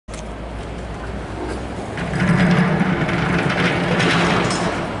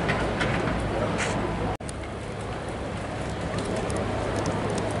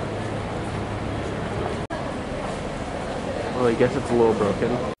I guess it's a little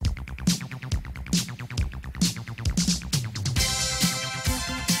broken.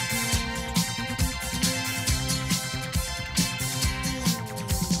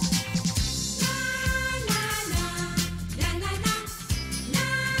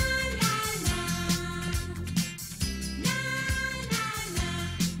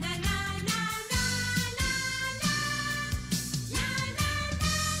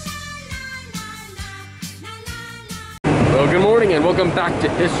 Well, good morning and welcome back to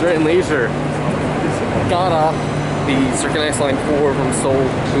History and Leisure. Got off the Circuit Ice Line 4 from Seoul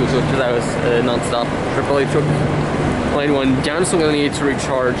to Atocha. That was a non-stop trip. Really took line 1 down, so I'm going to need to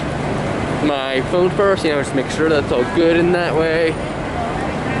recharge my phone first, you know, just make sure that's all good in that way.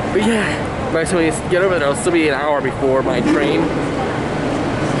 But yeah, by the time I get over there, it'll still be an hour before my train.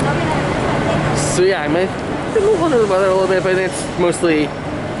 So yeah, I might be a little under the weather a little bit, but it's mostly...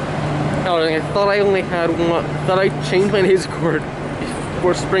 I thought I only had one. Thought I changed my nasal cord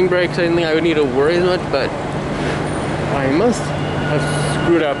before spring break, so I didn't think I would need to worry as much, but I must have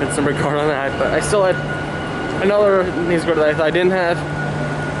screwed up in some regard on that. But I still had another nasal cord that I thought I didn't have.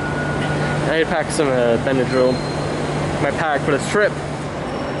 I had packed some Benadryl in my pack for this trip.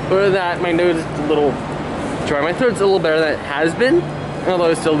 But other than that, my nose is a little dry. My throat's a little better than it has been, although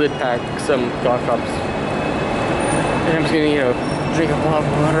I still did pack some cough drops. And I'm just gonna, you know, drink a lot of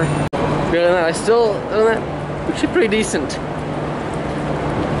water. Other than that, I still, other than that, which is pretty decent.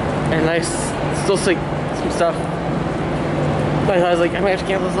 And I still see some stuff. But I was like, I might have to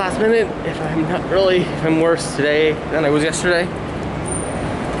cancel this last minute if I'm worse today than I was yesterday.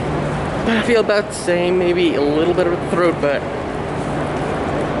 But I feel about the same, maybe a little bit of a throat, but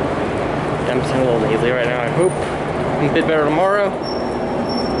I'm sounding a little nasally right now. I hope I'm a bit better tomorrow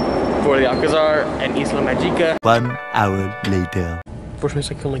for the Alcazar and Isla Magica. 1 hour later.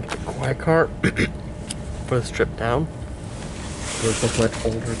 Fortunately, I can only get a quiet car for this trip down. There's a much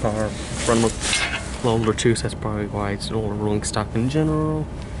older car, run with a little older too, so that's probably why it's an older rolling stock in general.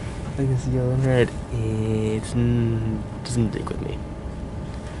 I can see yellow and red. It doesn't dig with me.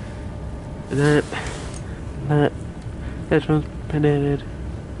 That one's painted.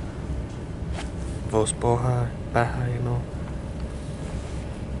 Vos Baja, you know.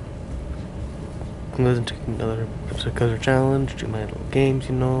 I'm going to take another episode of Coaster Challenge, do my little games,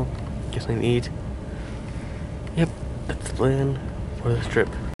 you know, get something to eat. Yep, that's the plan for this trip.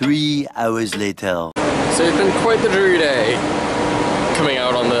 3 hours later. So it's been quite the dreary day coming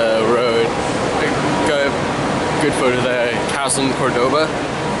out on the road. I got a good photo of the castle in Cordoba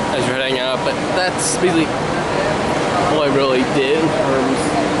as you're heading out, but that's basically all I really did in terms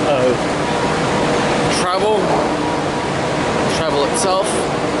of travel itself.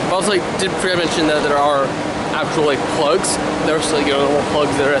 Also, I did forget to mention that there are actual like plugs. There's like little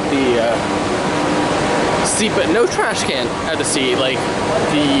plugs that are at the seat, but no trash can at the seat like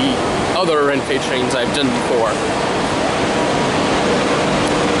the other RENFE trains I've done before.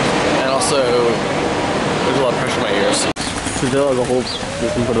 And also, there's a lot of pressure in my ears. Seville as a whole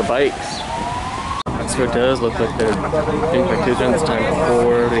system for the bikes. Mexico does look like they're doing activities around this time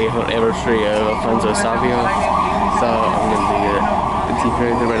before the anniversary of Alfonso Savio. So I'm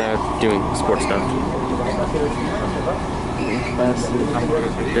going to be right now doing sports stuff.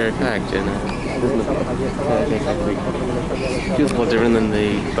 Very packed and feels a little different than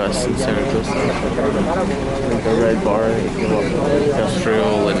the bus in Seville. Like the red bar, they feel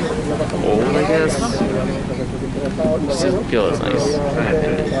industrial and old, I guess. Just doesn't feel as nice.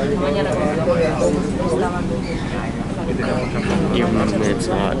 Even when it's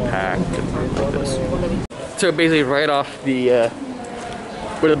not packed and like this. So basically right off the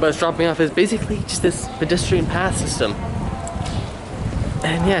where the bus dropping off is basically just this pedestrian path system.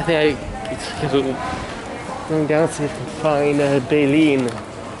 And yeah, I think it's going down to see if I can find Bailín.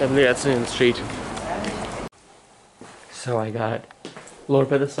 I believe that's in the street. So I got a little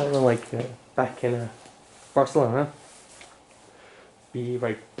bit of silent like back in Barcelona. Be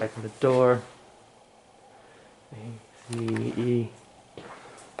right back in the door. A-C-E.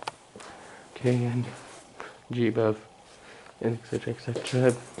 Okay, and G above. And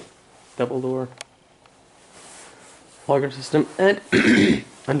etc. Double door. Logger system and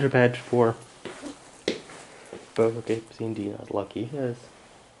underbed for both. Okay, C and D not lucky as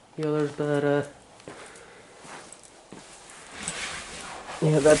the others, but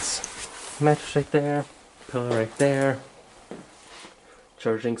yeah, that's mattress right there, pillow right there,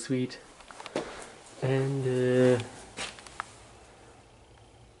 charging suite, and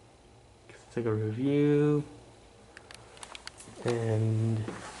let's take a review. And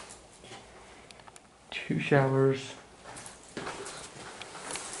 2 showers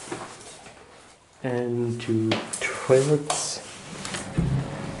and 2 toilets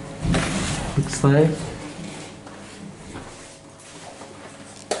looks like.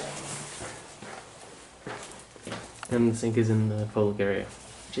 And the sink is in the public area,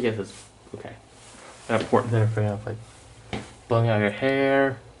 which I guess is okay. Got a port there for like blowing out your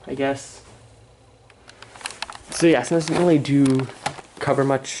hair, I guess. So yeah, since it doesn't really do cover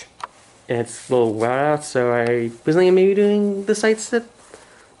much, and it's a little wet out, so I was thinking maybe doing the site sit,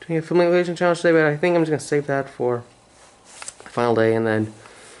 doing a filming location challenge today, but I think I'm just gonna save that for the final day, and then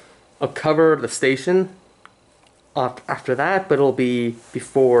I'll cover the station after that, but it'll be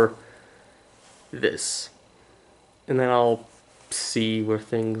before this. And then I'll see where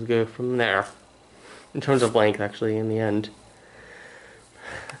things go from there. In terms of length, actually, in the end.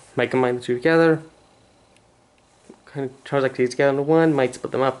 Might combine the two together. Kind of try like these together into one, might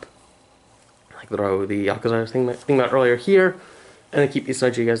split them up. Like throw the Yakuza I was thinking about earlier here, and then keep each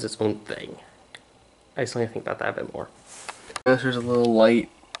side as its own thing. I just need to think about that a bit more. There's a little light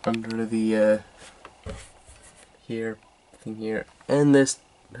under the here, and this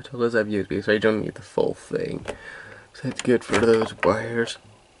until this I've used because I don't need the full thing. So it's good for those wires.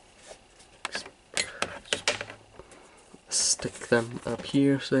 Just stick them up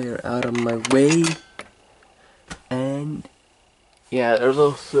here so they're out of my way. And yeah, there's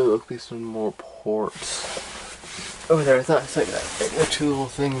also at least some more ports over there. I thought it's like the two little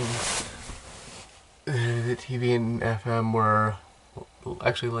things. The TV and FM were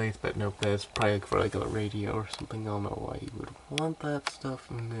actually lights, but nope, that's probably for like a radio or something. I don't know why you would want that stuff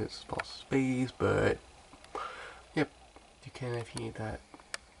in this small space, but yep, you can if you need that.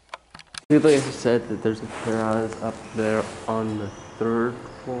 Like I said, that there's a terrace up there on the 3rd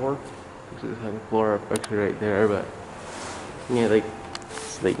floor. There's a second floor up actually right there, but yeah, like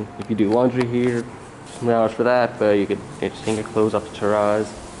if you do laundry here, some hours for that, but you could just hang your clothes off the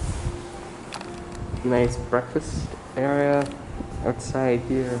terrace. Nice breakfast area outside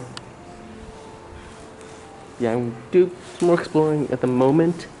here. Yeah, I'm do some more exploring at the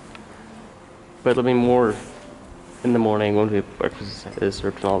moment, but it'll be more in the morning when the breakfast is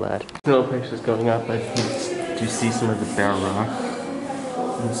served and all that. No pictures going up, but you do see some of the bare rock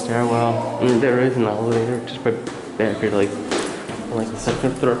in the stairwell. And there is an elevator just by back here, like on like the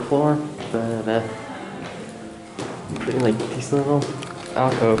 2nd or 3rd floor. But like decent little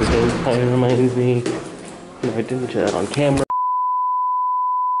alcove again. Kind of reminds me, you know, I didn't do that on camera.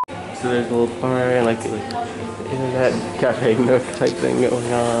 So there's a little bar and like internet cafe nook type thing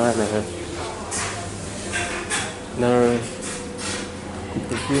going on. Another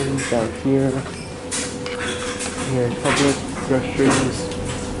room down here. Here, public restrooms.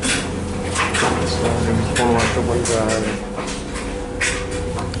 So there's one after one drive.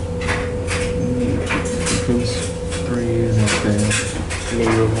 Trees up there.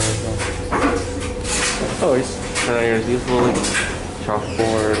 Maybe room oh, there's these little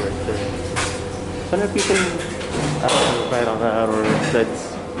chalkboard right there. So I don't know if you can write on that or if that's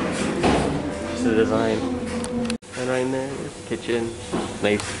just a design. And right there is the kitchen.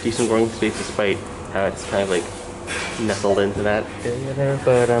 Nice, decent growing space despite how it's kind of like nestled into that area there.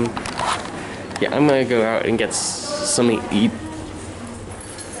 But yeah, I'm gonna go out and get something to eat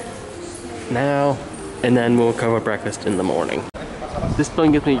now, and then we'll cover breakfast in the morning. This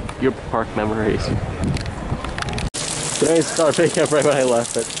building gives me your park memories. So I started picking up right when I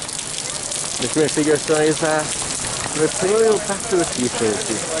left it. Just my figure size fast. But it's a little Back to the Future.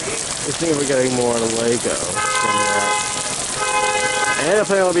 I think we're getting more Lego from that. And I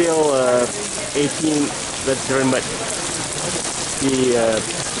play Mobile 18, that's very much the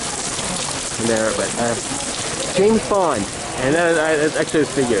in there, but James Bond, and that's actually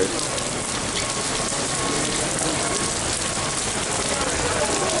his figures.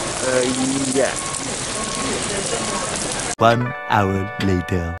 Yeah. 1 hour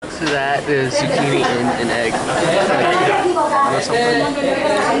later. So that is zucchini and an egg. Or something.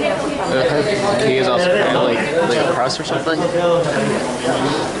 Zucchini is also kind of like a crust or something.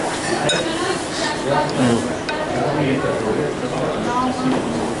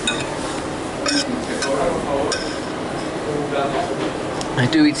 I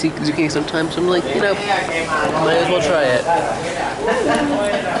do eat zucchini sometimes, so I'm like, you know, might as well try it.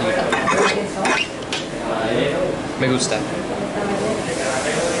 Me gusta.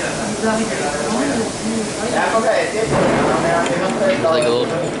 Like a little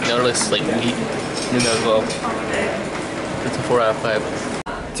notice, like meat in there as well. It's a 4 out of 5.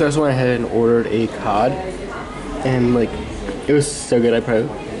 So I just went ahead and ordered a cod, and like it was so good I probably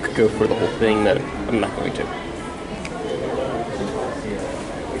could go for the whole thing, but I'm not going to.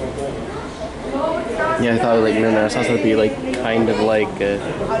 Yeah, I thought like no, it's supposed to be like kind of like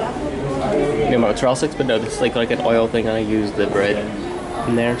mozzarella sticks, but no, this is like an oil thing. I use the bread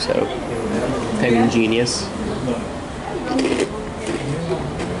in there, so kind of ingenious.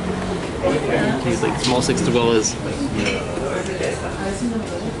 Use like small sticks as well as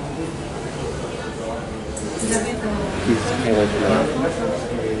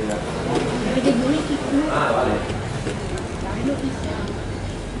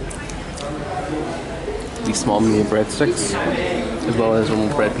these small mini breadsticks, as well as little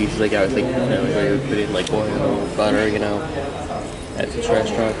bread pieces. Like I was thinking, you know, where you would put in like oil, butter, you know, at this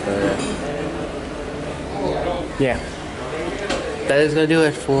restaurant. But yeah, that is gonna do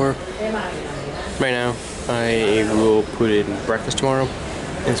it for right now. I will put in breakfast tomorrow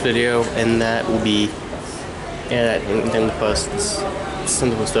in this video, and that will be, yeah, that in the post. This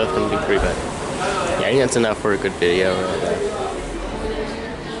simple stuff gonna be pretty bad. Yeah, I think that's enough for a good video.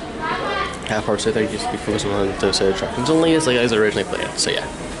 Half hour so there, just be focusing on those attractions only as like as originally planned. So yeah.